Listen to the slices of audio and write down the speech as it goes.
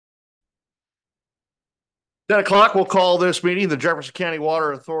10 o'clock, we'll call this meeting, the Jefferson County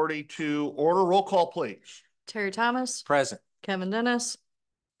Water Authority, to order. Roll call, please. Terry Thomas. Present. Kevin Dennis.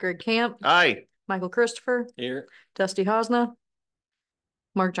 Greg Camp. Aye. Michael Christopher. Here. Dusty Hosna.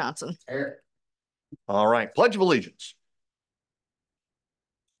 Mark Johnson. Here. All right. Pledge of Allegiance.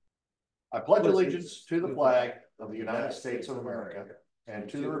 I pledge allegiance to the flag of the United States of America and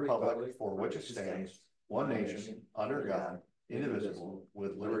to the republic for which it stands, one nation, under God, indivisible,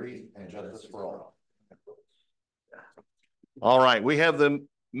 with liberty and justice for all. All right. We have the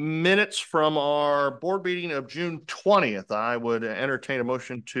minutes from our board meeting of June 20th. I would entertain a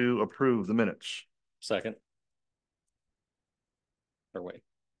motion to approve the minutes. Second. Or wait.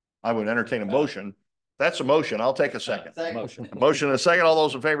 I would entertain a motion. That's a motion. I'll take a second. Motion. A motion and a second. All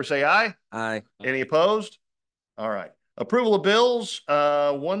those in favor say aye. Aye. Any opposed? All right. Approval of bills,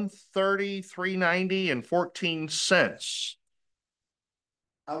 $130, $390, and 14 cents.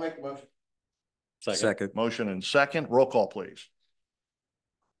 I'll make a motion. Second. Motion and second. Roll call, please.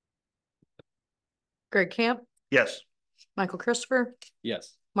 Greg Camp. Yes. Michael Christopher.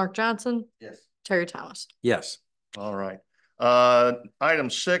 Yes. Mark Johnson. Yes. Terry Thomas. Yes. All right. Item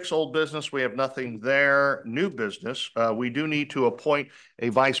 6, old business. We have nothing there. New business. We do need to appoint a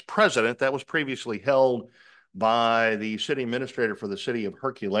vice president. That was previously held by the city administrator for the city of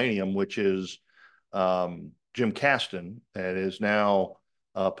Herculaneum, which is Jim Caston. That is now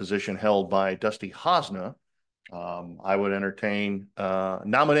a position held by Dusty Hosna. I would entertain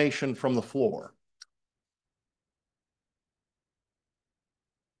nomination from the floor.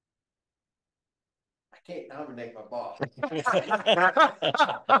 I can't nominate my boss.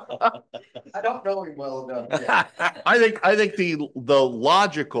 I don't know him well enough yet. I think the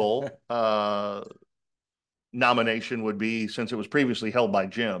logical nomination would be, since it was previously held by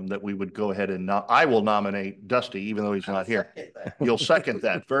Jim, that we would go ahead and I will nominate Dusty, even though he's not here. You'll second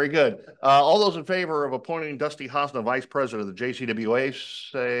that. Very good. All those in favor of appointing Dusty Hosna vice president of the JCWA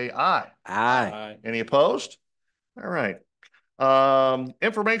say aye. Aye. Any opposed? All right.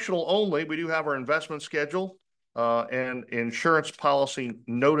 Informational only. We do have our investment schedule and insurance policy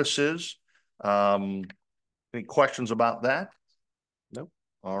notices. Any questions about that? Nope.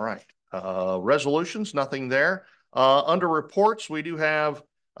 All right. Resolutions, nothing there. Under reports, we do have,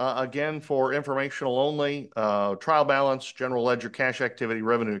 again, for informational only, trial balance, general ledger, cash activity,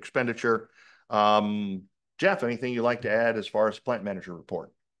 revenue expenditure. Jeff, anything you'd like to add as far as plant manager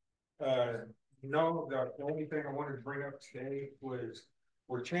report? No, the only thing I wanted to bring up today was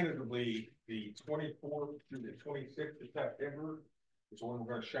we're tentatively the 24th through the 26th of September is when we're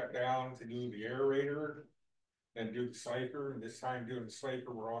going to shut down to do the aerator and do the slaker. And this time doing the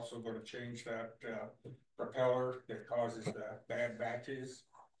slaker, we're also going to change that propeller that causes the bad batches.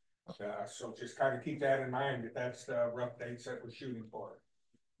 So just kind of keep that in mind that that's the rough dates that we're shooting for.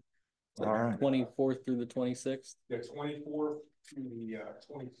 All right. 24th through the 26th. The 24th to the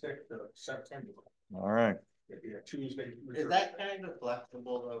 26th of September. All right. Yeah, Tuesday. Is that kind of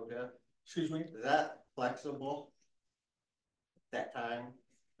flexible though, Jeff? Excuse me? Is that flexible? That time?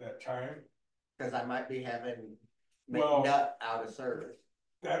 That time? Because I might be having Well, nut out of service.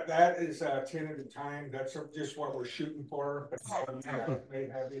 That is a tentative time. That's just what we're shooting for. But may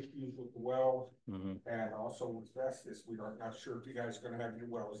have issues with the wells and also with Vestas. We are not sure if you guys are going to have your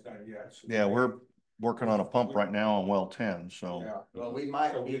wells done yet. So Yeah, we're working on a pump right now on well 10. So yeah. Well, we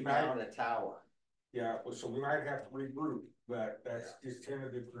might be down a tower. Yeah, well, so we might have to regroup, but that's just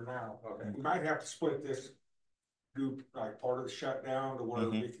tentative for now. Okay. We might have to split this group, like part of the shutdown to where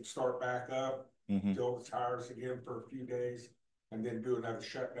we can start back up, fill the tires again for a few days, and then do another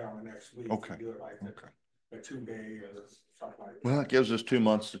shutdown the next week. Okay. Do it like a 2-day or something like that. well, it gives us 2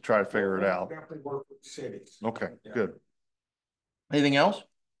 months to try to figure it out. Definitely work with the cities. Okay, Yeah. good. Anything else?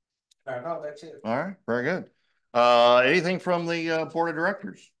 No, that's it. All right, very good. Anything from the board of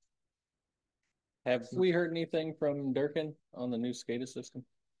directors? Have we heard anything from Durkin on the new SCADA system?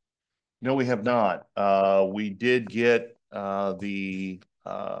 No, we have not. We did get the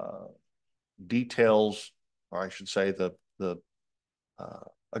details, or I should say the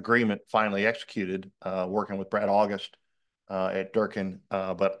agreement finally executed, working with Brad August at Durkin,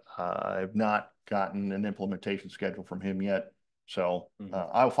 but I've not gotten an implementation schedule from him yet. So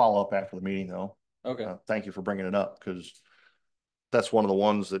I'll follow up after the meeting though. Okay. Thank you for bringing it up, because that's one of the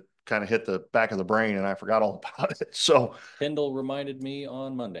ones that kind of hit the back of the brain and I forgot all about it. So Kendall reminded me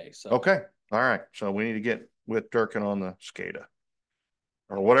on Monday. So okay. All right. So we need to get with Durkin on the SCADA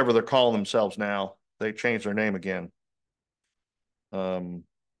or whatever they're calling themselves now. They changed their name again. Any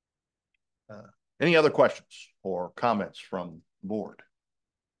other questions or comments from the board?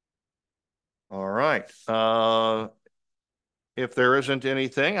 All right. If there isn't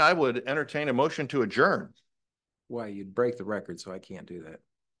anything, I would entertain a motion to adjourn. Why, you'd break the record, so I can't do that.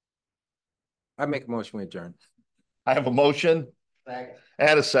 I make a motion, we adjourn. I have a motion Second.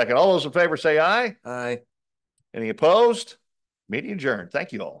 and a second. All those in favor say aye. Aye. Any opposed? Meeting adjourned.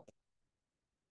 Thank you all.